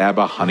Abba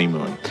Dabba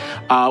Honeymoon.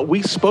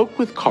 We spoke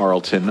with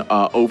Carlton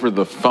over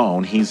the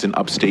phone. He's in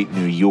upstate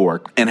New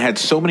York and had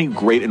so many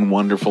great and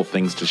wonderful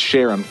things to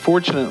share.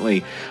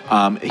 Unfortunately,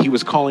 he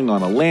was calling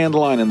on a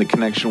landline and the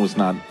connection was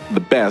not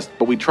the best,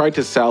 but we tried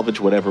to salvage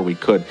whatever we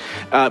could.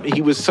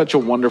 He was such a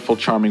wonderful,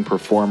 charming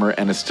performer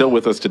and is still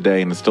with us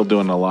today and is still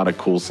doing a lot of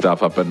cool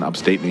stuff up in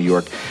upstate New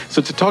York. So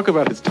to talk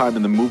about his time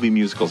in the movie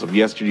musicals of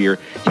yesteryear,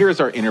 here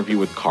is our interview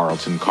with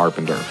Carlton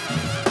Carpenter.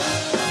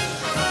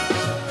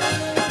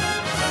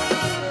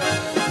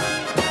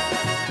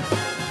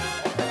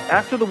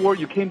 After the war,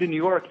 you came to New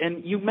York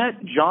and you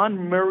met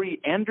John Murray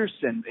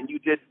Anderson and you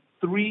did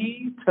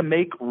Three to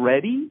Make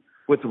Ready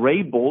with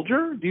Ray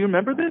Bolger. Do you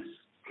remember this?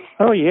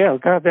 Oh, yeah.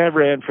 God, that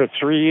ran for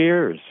 3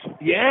 years.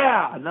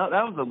 Yeah. No,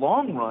 that was a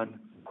long run.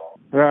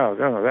 No,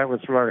 that was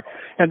long.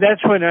 And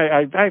that's when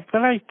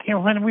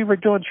when we were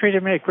doing Three to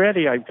Make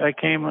Ready, I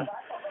came up.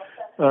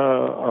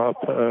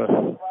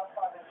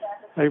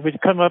 I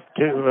would come up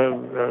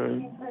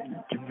to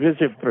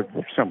visit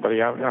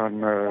somebody out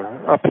on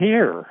up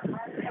here,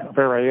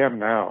 where I am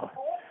now.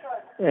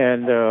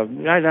 And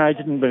I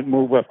didn't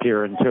move up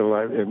here until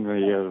in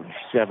the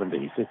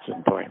 70s at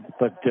some point.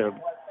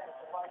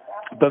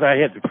 But I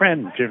had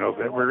friends,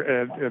 that were,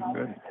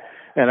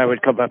 and I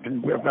would come up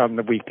on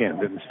the weekend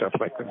and stuff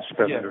like that,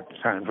 spend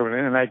time for it,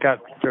 and I got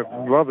to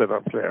love it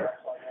up there.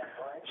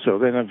 So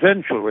then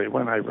eventually,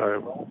 when I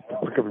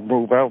could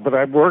move out, but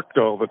I worked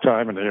all the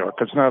time in New York,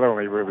 because not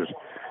only it was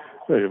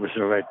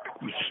like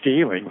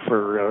stealing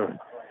for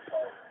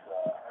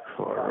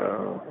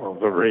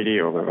the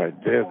radio that I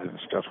did and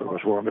stuff. It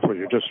was wonderful.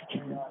 You just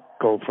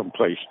go from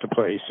place to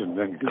place and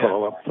then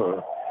call up.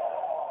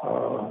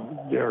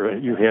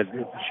 You had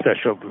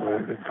special,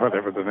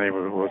 whatever the name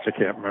of it was, I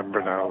can't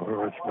remember now.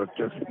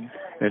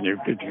 And you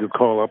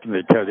call up and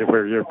they tell you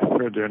where your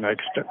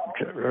next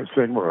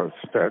thing was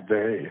that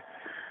day,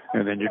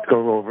 and then you'd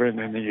go over and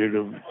then you'd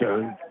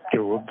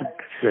do a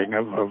thing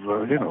of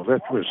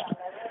that was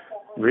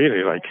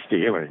really like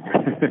stealing.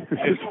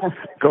 Just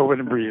go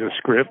in and read a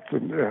script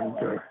and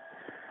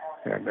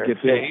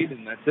get paid,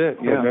 and that's it.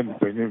 Yeah. And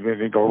then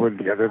you go and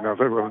get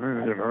another one.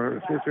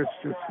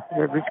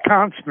 It's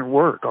constant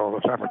work all the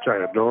time, which I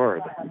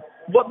adored.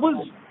 What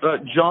was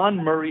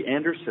John Murray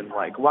Anderson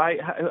like? Why?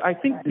 I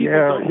think he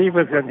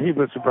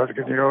was about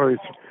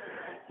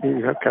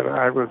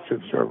I was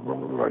his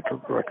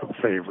like a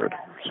favorite.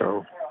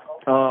 So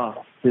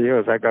he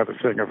is. I got to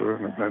sing of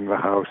him in the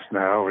house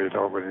now.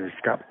 When he's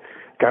got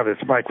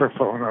his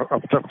microphone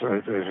up to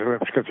his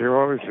lips, because he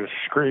always is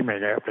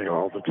screaming at me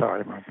all the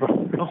time.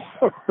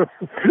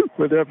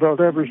 But about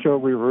every show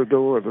we were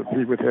doing,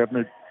 he would have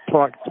me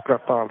plucked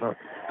up on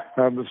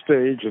the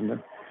stage, and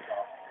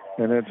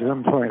at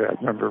some point I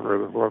remember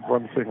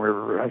one thing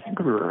I think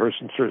we were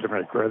rehearsing Three to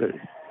Make Ready,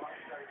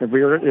 and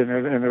we were in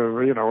an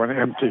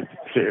empty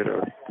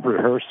theater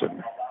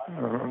rehearsing,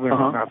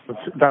 not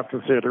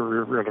the theater we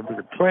were going to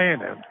be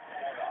playing in.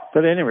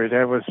 But anyway,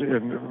 I was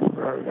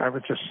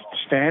just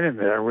standing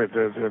there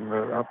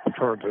up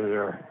toward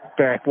the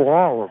back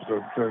wall of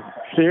the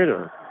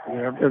theater.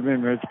 And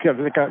then they got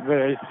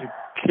the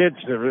kids.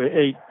 There were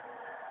 8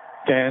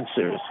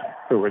 dancers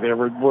who were there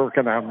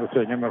working on the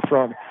thing in the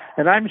front,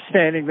 and I'm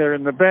standing there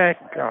in the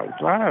back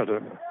out loud,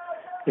 and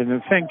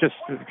the thing just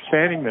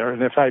standing there.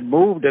 And if I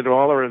moved at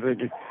all, or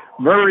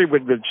Murray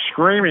would be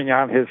screaming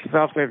on his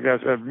stuff. They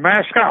said,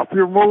 "Mask up!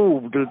 You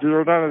moved!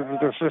 You're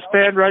not just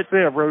stand right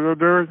there where you're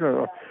doing."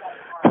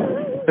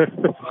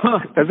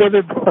 And then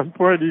at one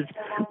point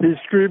he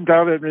screamed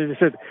out at me. He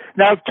said,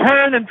 "Now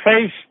turn and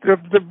face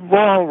the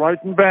wall right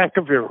in back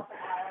of you."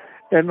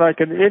 And like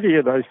an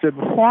idiot, I said,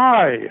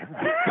 "Why?"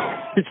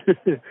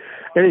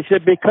 And he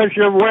said, "Because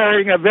you're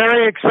wearing a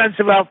very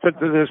expensive outfit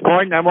to this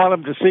point, and I want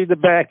them to see the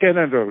back end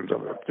of it,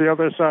 the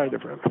other side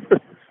of it."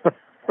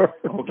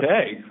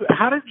 Okay.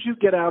 How did you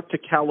get out to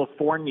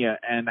California,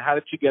 and how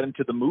did you get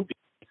into the movies?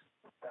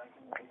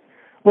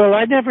 Well,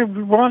 I never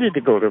wanted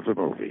to go to the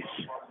movies.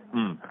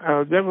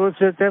 That was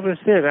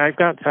it. I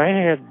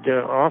had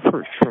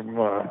offers from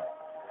I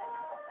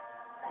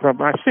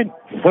think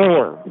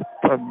 4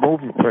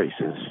 movie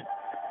places,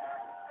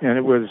 and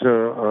it was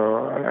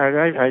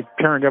I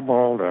turned them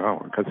all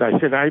down because I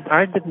said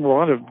I didn't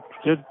want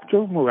to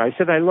do movies. I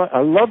said I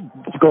loved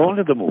going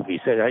to the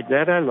movies.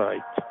 That I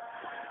liked,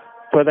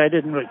 but I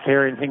didn't really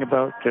care anything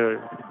about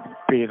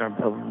being a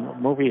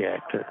movie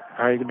actor.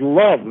 I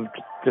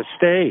loved the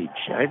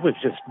stage. I was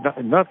just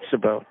nuts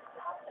about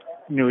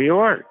New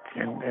York,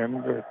 and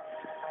then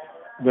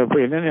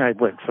I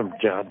went from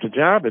job to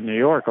job in New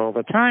York all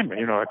the time.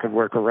 I could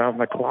work around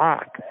the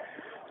clock.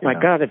 Yeah. My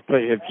God,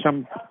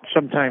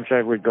 sometimes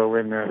I would go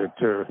in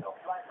to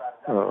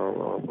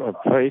a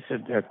place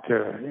at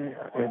the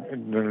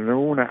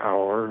noon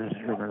hour.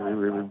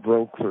 We were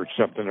broke for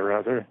something or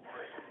other,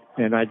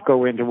 And I'd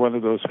go into one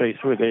of those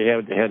places where they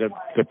had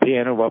the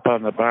piano up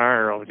on the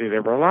bar.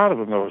 There were a lot of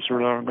them. Those were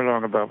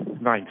along about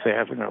 9th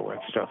Avenue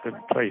and stuff, and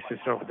places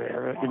over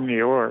there in New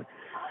York.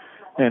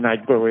 And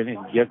I'd go in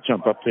and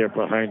jump up there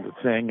behind the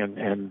thing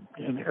and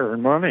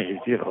earn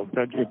money,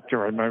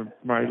 during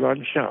my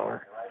lunch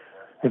hour.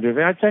 And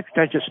I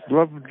just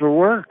loved the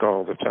work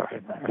all the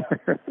time.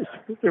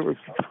 It was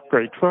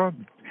great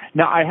fun.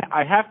 Now,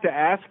 I have to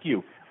ask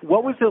you,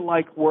 what was it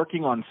like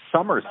working on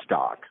Summer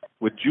Stock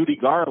with Judy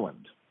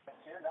Garland?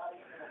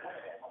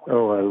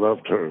 Oh, I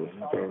loved her.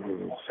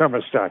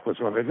 Summer Stock was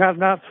one of them.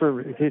 Not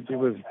for it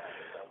was.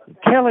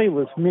 Kelly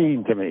was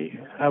mean to me.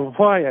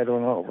 Why, I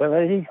don't know.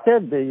 But he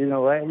said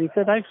that, he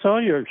said, I saw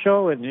your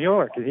show in New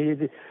York, and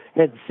he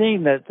had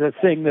seen that the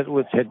thing that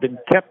had been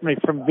kept me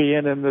from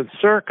being in the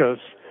circus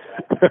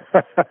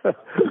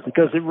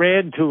because it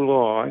ran too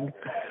long,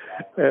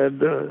 and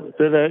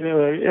then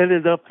I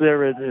ended up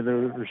there in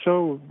a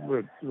show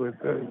with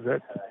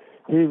that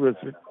he was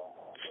a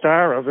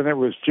star of, and it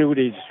was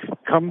Judy's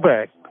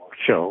comeback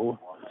show,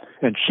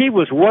 and she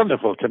was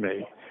wonderful to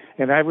me,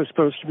 and I was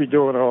supposed to be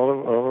doing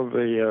all of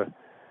the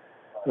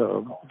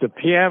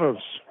piano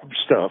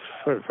stuff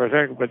for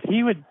her, but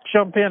he would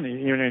jump in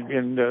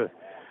and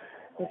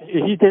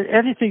he did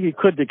anything he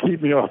could to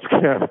keep me off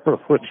camera,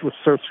 which was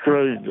so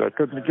strange. I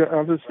couldn't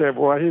understand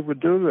why he would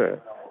do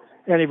that.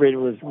 Anyway, it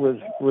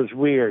was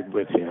weird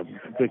with him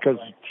because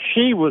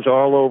she was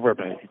all over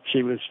me.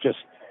 She was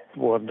just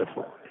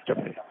wonderful to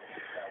me,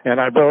 and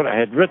I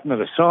had written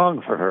a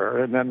song for her,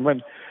 and then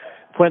when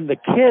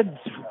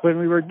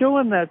we were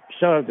doing that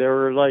show, there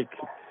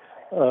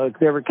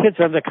were kids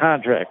under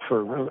contract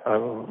for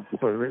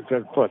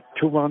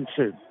 2 months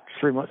or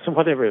 3 months,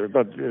 whatever,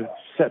 but a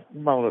set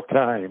amount of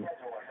time.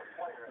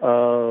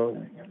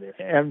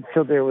 And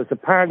so there was a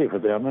party for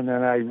them, and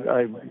then I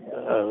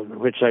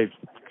which I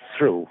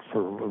threw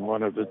for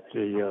one of all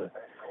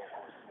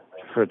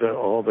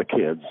the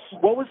kids.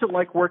 What was it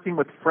like working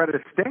with Fred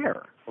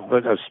Astaire?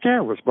 But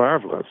Astaire was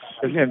marvelous,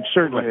 and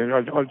certainly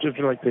just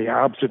like the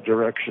opposite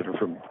direction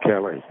from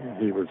Kelly.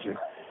 He was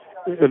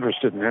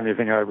interested in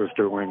anything I was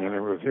doing, and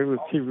it was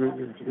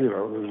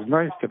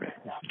nice to me.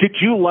 Did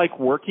you like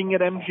working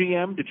at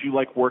MGM? Did you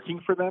like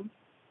working for them?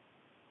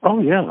 Oh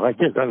yeah, I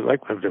did. I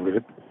liked working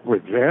with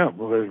them,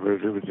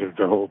 with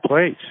the whole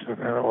place.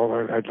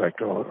 I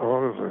liked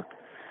all of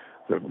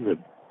the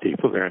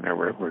people there, and they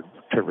were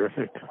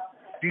terrific.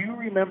 Do you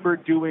remember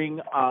doing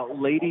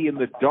Lady in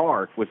the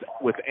Dark with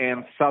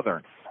Ann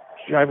Sothern?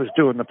 I was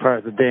doing the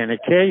part that Danny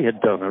Kaye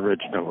had done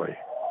originally.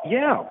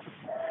 Yeah.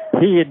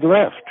 He had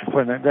left.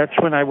 That's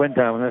when I went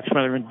down. That's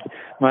when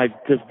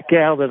the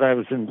gal that I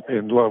was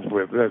in love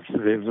with, that's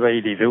the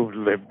lady who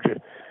lived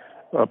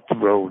up the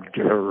road,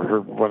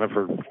 one of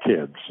her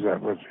kids.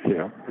 That was,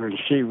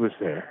 she was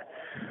there.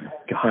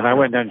 God. And I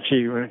went down,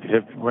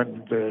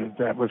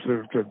 that was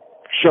the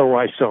show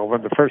I saw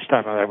when the first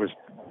time I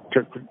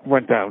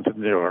went down to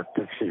New York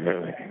to see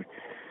her.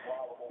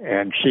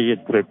 And she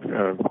had put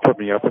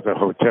me up at the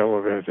hotel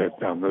on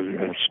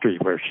the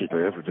street where she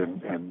lived,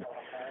 and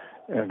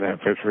that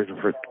for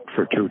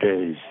 2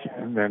 days.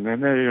 And then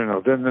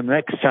the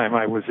next time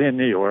I was in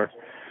New York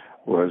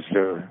was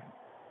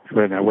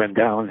when I went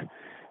down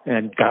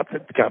and got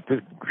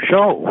the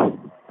show.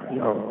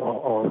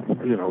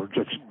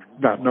 Just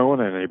not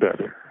knowing any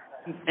better.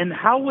 And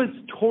how was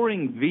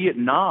touring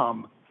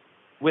Vietnam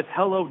with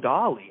Hello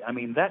Dolly? I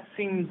mean, that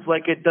seems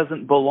like it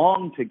doesn't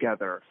belong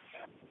together.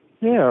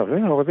 Yeah,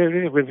 it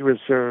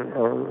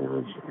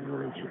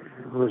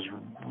was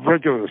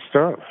regular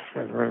stuff.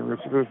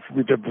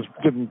 We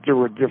didn't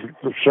do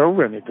the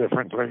show any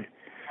differently.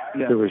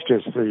 Yeah. It was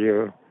just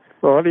the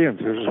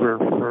audiences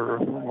were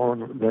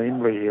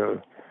mainly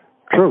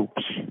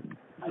troops.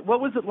 What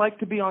was it like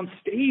to be on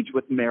stage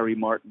with Mary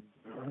Martin?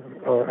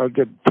 I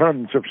did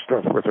tons of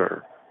stuff with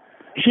her.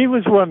 She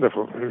was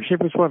wonderful. She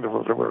was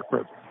wonderful to work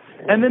with.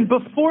 And then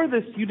before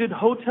this, you did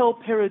Hotel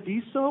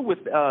Paradiso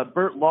with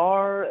Bert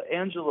Lahr,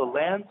 Angela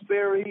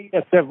Lansbury.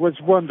 Yes, that was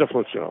a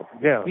wonderful show.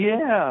 Yeah.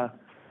 Yeah.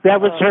 That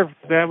was her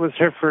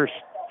first.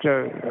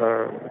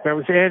 That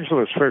was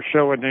Angela's first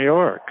show in New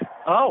York.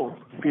 Oh.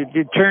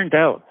 It turned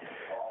out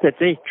that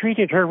they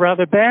treated her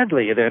rather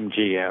badly at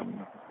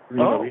MGM.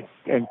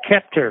 And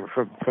kept her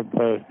from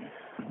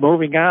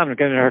moving on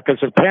because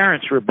her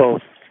parents were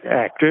both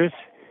actors,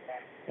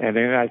 and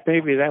then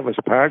maybe that was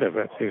part of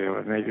it,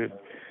 and they did.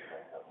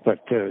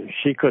 But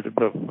she could have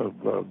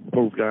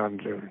moved on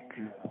to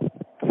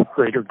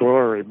greater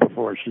glory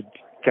before she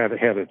had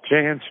a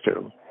chance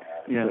to.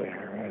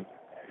 Yeah.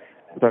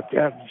 But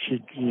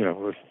she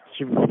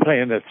was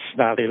playing that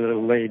snotty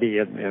little lady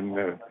at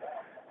that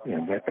point in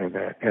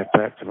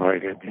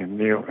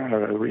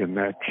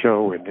that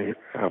show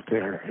out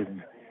there.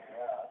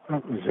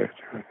 What was it?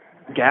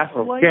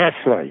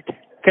 Gaslight?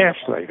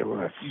 Gaslight it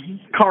was.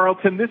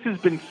 Carlton, this has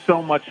been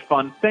so much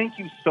fun. Thank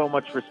you so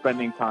much for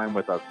spending time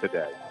with us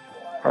today.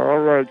 All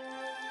right.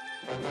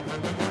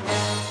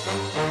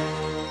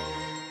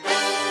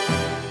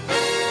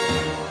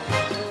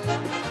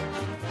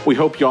 We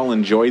hope y'all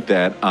enjoyed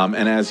that.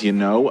 And as you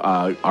know,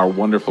 our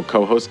wonderful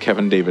co-host,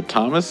 Kevin David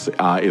Thomas,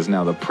 is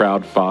now the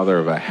proud father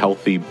of a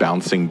healthy,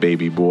 bouncing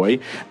baby boy.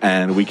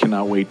 And we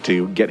cannot wait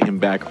to get him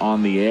back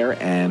on the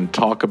air and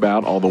talk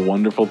about all the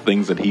wonderful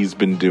things that he's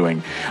been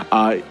doing.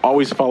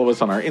 Always follow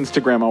us on our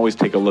Instagram. Always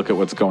take a look at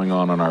what's going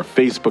on our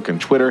Facebook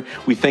and Twitter.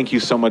 We thank you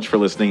so much for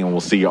listening, and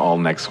we'll see you all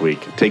next week.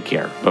 Take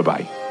care.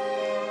 Bye-bye.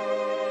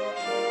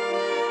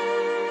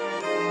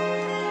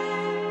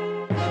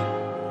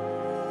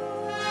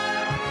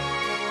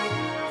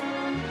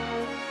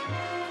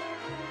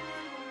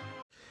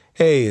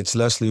 Hey, it's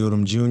Leslie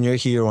Odom Jr.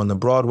 here on the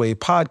Broadway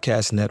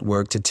Podcast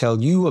Network to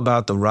tell you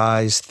about the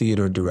Rise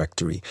Theater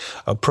Directory,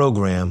 a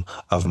program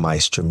of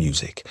Maestro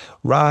Music.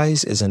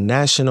 Rise is a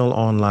national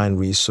online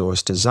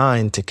resource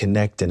designed to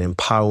connect and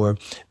empower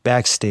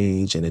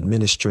backstage and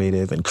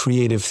administrative and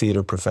creative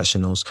theater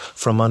professionals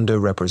from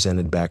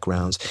underrepresented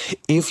backgrounds.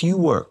 If you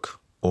work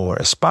or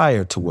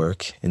aspire to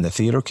work in the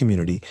theater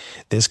community,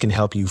 this can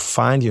help you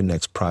find your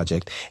next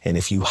project. And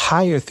if you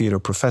hire theater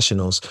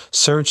professionals,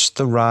 search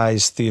the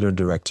Rise Theater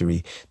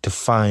Directory to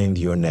find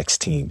your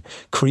next team.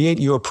 Create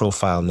your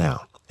profile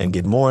now and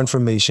get more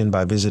information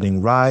by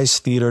visiting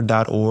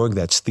risetheater.org.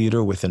 That's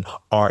theater with an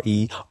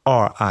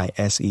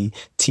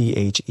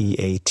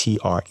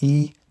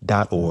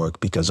RERISETHEATRE.org,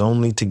 because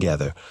only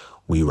together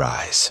we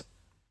rise.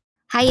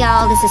 Hi,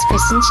 y'all. This is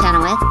Kristen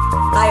Chenoweth.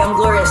 Hi, I'm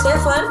Gloria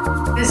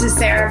Estefan. This is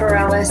Sarah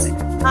Bareilles.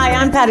 Hi,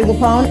 I'm Patti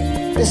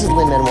LuPone. This is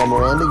Lin-Manuel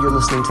Miranda. You're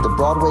listening to the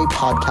Broadway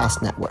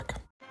Podcast Network.